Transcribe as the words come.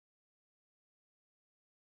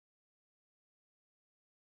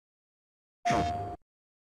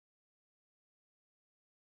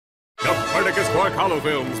Copernicus Qwark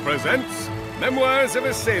Holofilms presents Memoirs of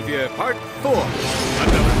a Savior, Part 4, A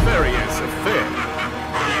Nefarious Affair.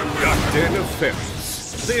 Dr.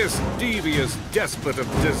 Nefarious, this devious despot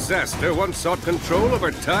of disaster once sought control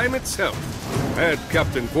over time itself. Had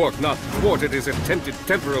Captain Qwark not thwarted his attempted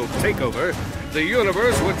temporal takeover, the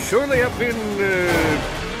universe would surely have been,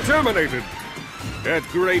 terminated. At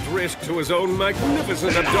great risk to his own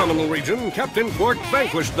magnificent abdominal region, Captain Qwark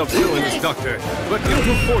vanquished the villainous Doctor. But due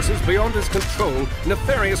to forces beyond his control,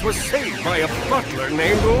 Nefarious was saved by a butler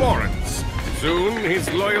named Lawrence. Soon, his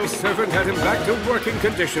loyal servant had him back to working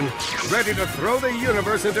condition, ready to throw the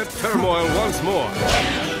universe into turmoil once more.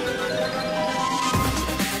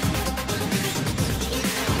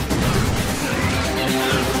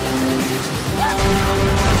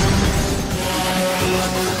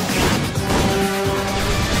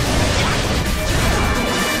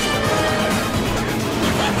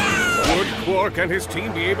 Qwark and his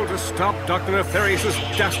team be able to stop Dr. Nefarious'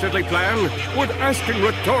 dastardly plan? Would asking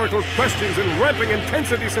rhetorical questions in ramping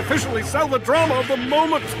intensity sufficiently sell the drama of the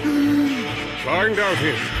moment? Find out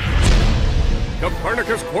here.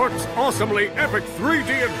 Copernicus Qwark's awesomely epic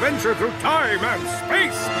 3D adventure through time and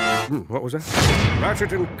space! What was that?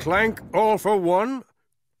 Ratchet and Clank all for one?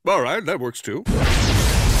 All right, that works too.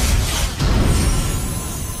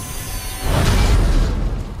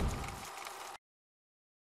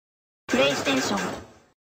 PlayStation